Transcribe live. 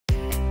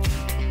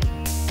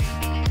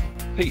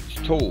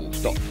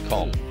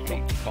Pete'sTools.com.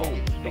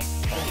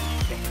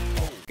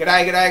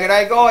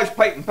 G'day guys,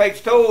 Pete and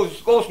Pete's Tools.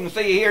 It's awesome to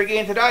see you here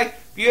again today.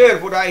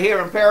 Beautiful day here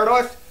in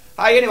paradise.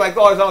 Hey, anyway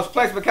guys, I was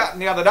plasma cutting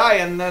the other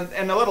day and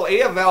the little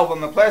air valve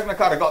on the plasma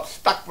cutter got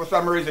stuck for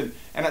some reason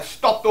and it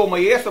stopped all my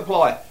air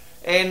supply.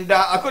 And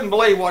I couldn't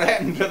believe what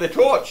happened to the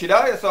torch, you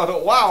know, so I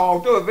thought, wow, I'll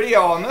do a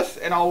video on this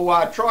and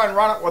I'll try and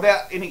run it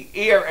without any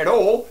air at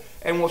all,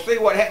 and we'll see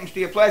what happens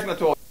to your plasma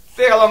torch.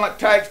 See how long it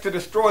takes to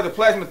destroy the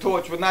plasma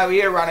torch with no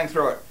air running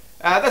through it.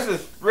 This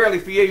is really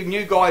for you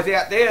new guys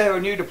out there who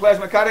are new to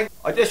plasma cutting.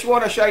 I just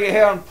want to show you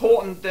how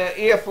important the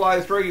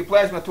airflow through your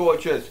plasma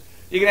torch is.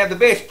 You can have the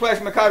best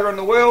plasma cutter in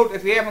the world,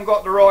 if you haven't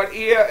got the right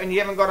air and you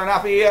haven't got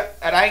enough air,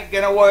 it ain't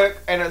going to work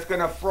and it's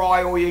going to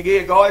fry all your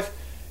gear, guys.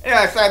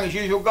 Anyway, same as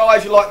usual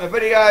guys, you like my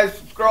videos,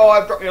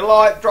 subscribe, drop me a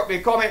like, drop me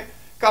a comment,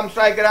 come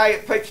say g'day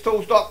at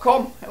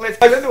Pete'sTools.com and let's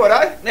get into it,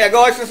 eh? Now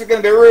guys, this is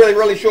going to be a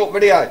really short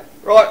video.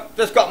 Right,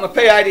 just got my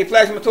P80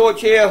 plasma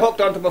torch here, hooked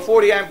onto my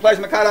 40 amp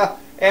plasma cutter,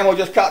 and we'll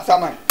just cut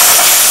something.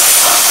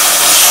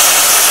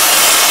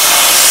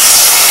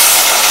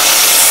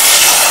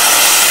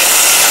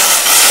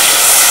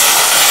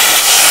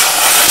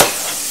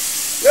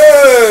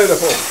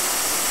 Beautiful.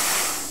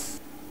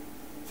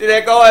 See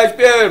that guys,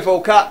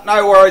 beautiful cut,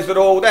 no worries at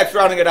all. That's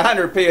running at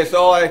 100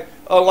 psi,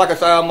 like I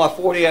say, on my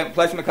 40 amp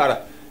plasma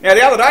cutter. Now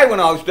the other day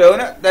when I was doing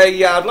it, the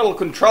little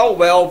control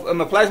valve in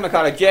my plasma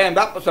cutter jammed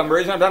up for some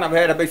reason. I don't know if it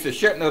had a piece of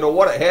shit in it or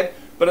what it had,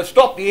 but it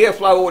stopped the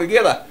airflow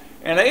altogether.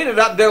 And I ended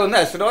up doing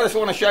this, and I just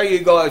want to show you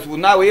guys with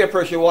no air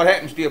pressure what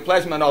happens to your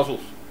plasma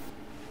nozzles.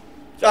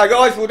 So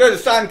guys, we'll do the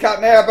same cut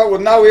now, but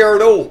with no air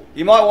at all.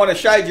 You might want to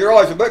shade your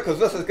eyes a bit because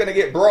this is going to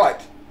get bright.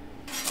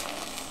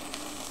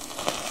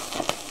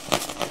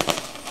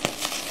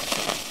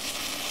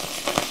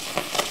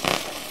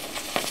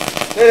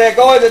 See that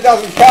guys, it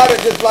doesn't cut,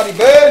 it just bloody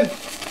burns.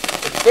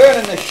 It's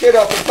burning the shit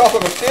off the top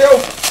of the steel,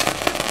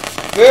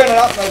 burning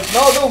up the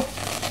nozzle,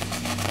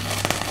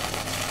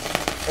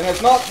 and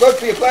it's not good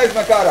for your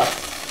plasma cutter.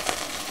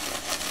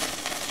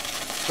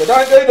 So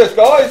don't do this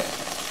guys.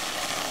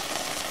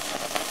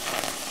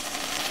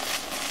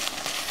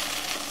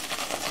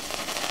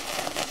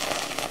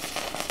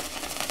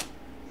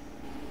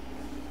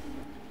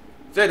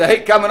 See the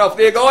heat coming off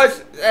there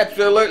guys,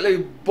 absolutely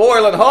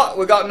boiling hot.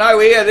 We've got no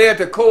air there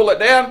to cool it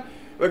down.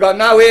 We've got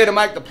no air to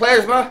make the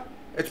plasma.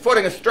 It's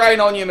putting a strain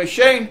on your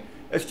machine.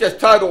 It's just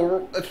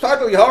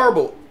totally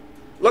horrible.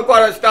 Look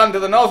what it's done to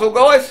the nozzle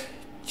guys.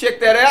 Check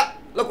that out.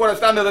 Look what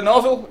it's done to the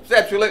nozzle. It's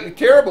absolutely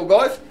terrible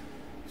guys.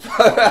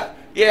 So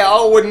yeah,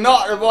 I would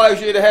not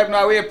advise you to have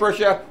no air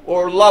pressure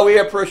or low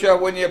air pressure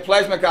when you're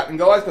plasma cutting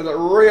guys, because it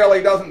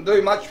really doesn't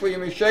do much for your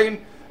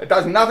machine. It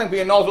does nothing for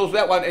your nozzles.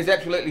 That one is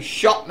absolutely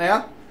shot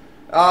now.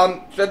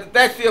 So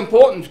that's the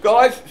importance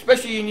guys,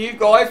 especially you new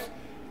guys.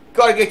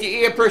 Got to get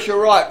your air pressure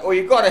right, or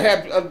you've got to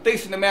have a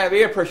decent amount of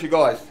air pressure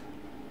guys.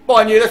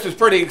 Mind you, this is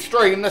pretty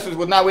extreme, this is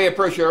with no air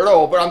pressure at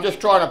all, but I'm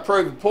just trying to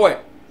prove the point.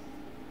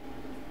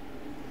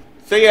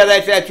 See how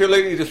that's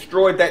absolutely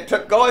destroyed that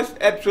tip guys,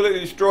 absolutely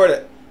destroyed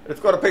it. It's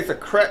got a piece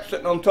of crap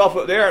sitting on top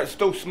of it there, it's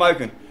still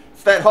smoking.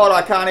 It's that hot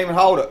I can't even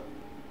hold it.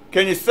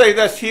 Can you see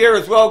this here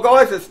as well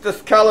guys? It's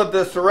discoloured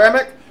the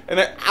ceramic, and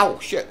it, oh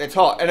shit, that's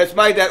hot, and it's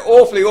made that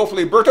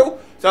awfully brittle.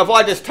 So if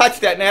I just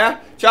touch that now,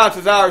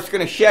 chances are it's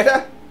going to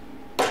shatter.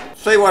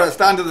 See what it's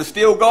done to the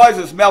steel guys,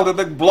 it's melted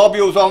big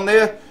globules on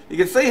there. You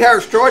can see how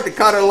it's tried to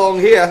cut it along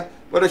here,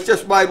 but it's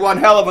just made one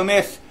hell of a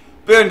mess.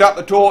 Burned up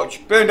the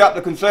torch, burned up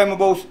the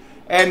consumables,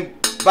 and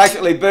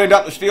basically burned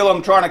up the steel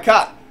I'm trying to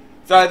cut.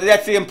 So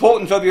that's the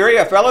importance of your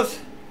air fellas.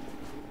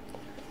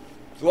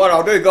 So what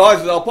I'll do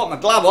guys is I'll put my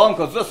glove on,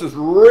 because this is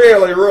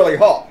really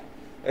hot.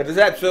 It is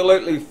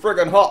absolutely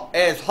friggin' hot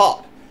as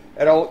hot.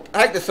 And I'll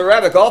take the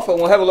ceramic off and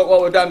we'll have a look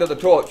what we've done to the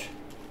torch.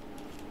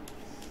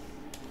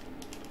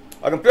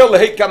 I can feel the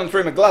heat coming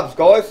through my gloves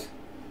guys.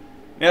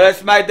 Now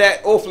that's made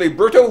that awfully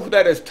brittle.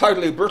 That is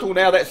totally brittle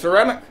now, that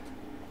ceramic.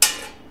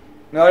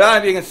 Now I don't know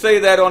if you can see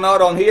that or not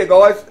on here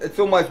guys. It's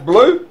almost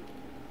blue.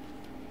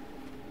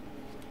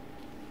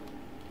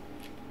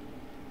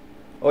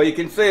 Or you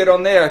can see it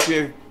on there if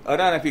you, I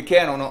don't know if you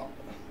can or not.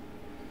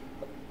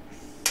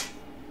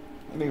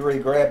 Let me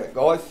re-grab it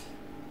guys.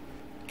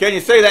 Can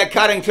you see that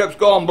cutting tip's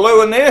gone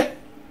blue in there?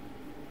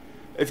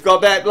 It's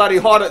got that bloody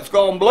hot, it's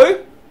gone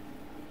blue.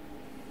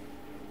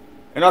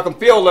 And I can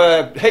feel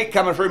the heat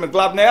coming through my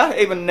glove now,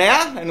 even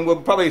now, and we're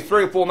probably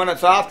 3 or 4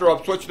 minutes after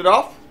I've switched it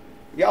off.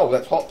 Yo,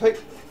 that's hot Pete.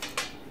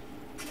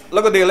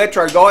 Look at the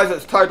electrode guys,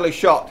 it's totally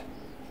shot.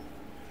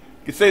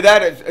 You can see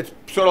that, it's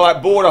sort of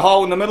like bored a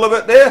hole in the middle of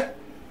it there.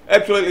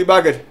 Absolutely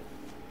buggered.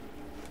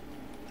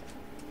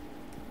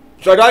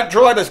 So don't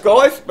try this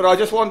guys, but I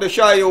just wanted to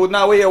show you with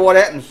no air what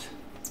happens.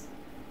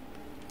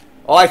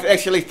 I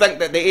actually think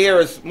that the air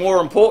is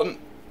more important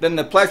than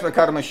the plasma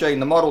cutter machine,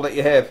 the model that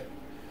you have.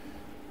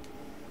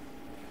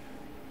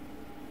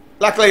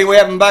 Luckily we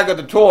haven't buggered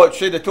the torch.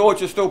 See, the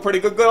torch is still pretty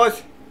good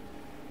guys.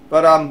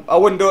 But I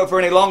wouldn't do it for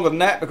any longer than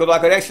that, because I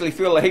could actually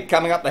feel the heat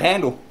coming up the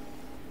handle.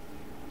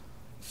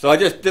 So I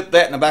just dipped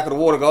that in the bucket of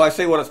water guys.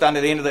 See what it's done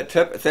to the end of that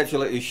tip? It's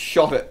absolutely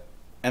shot it.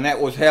 and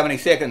that was how many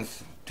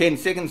seconds? 10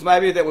 seconds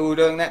maybe that we were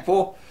doing that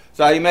for.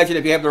 So imagine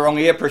if you have the wrong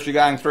air pressure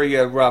going through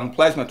your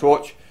plasma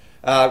torch,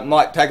 it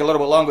might take a little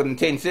bit longer than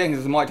 10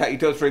 seconds, it might take you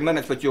 2 or 3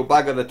 minutes, but you'll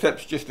bugger the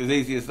tips just as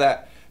easy as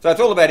that. So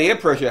it's all about air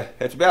pressure,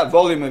 it's about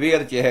volume of air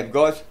that you have,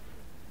 guys.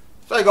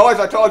 So guys,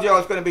 I told you I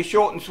was going to be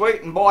short and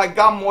sweet, and by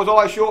gum was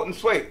I short and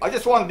sweet. I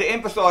just wanted to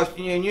emphasise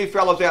to you new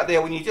fellas out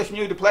there, when you're just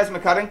new to plasma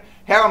cutting,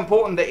 how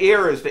important the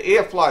air is. The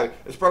airflow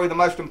is probably the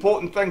most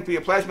important thing for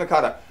your plasma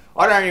cutter.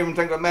 I don't even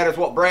think it matters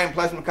what brand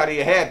plasma cutter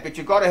you have, but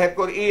you've got to have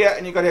good air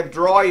and you've got to have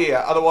dry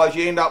air, otherwise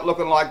you end up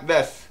looking like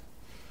this.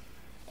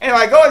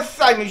 Anyway guys,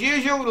 same as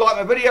usual,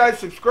 like my videos,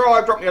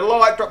 subscribe, drop me a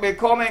like, drop me a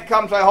comment,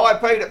 come say hi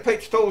Pete at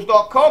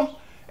pete'stools.com,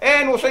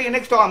 and we'll see you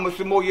next time with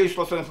some more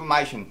useless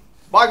information.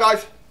 Bye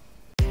guys.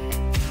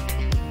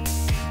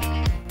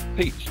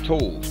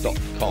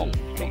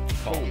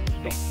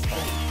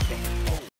 pete'stools.com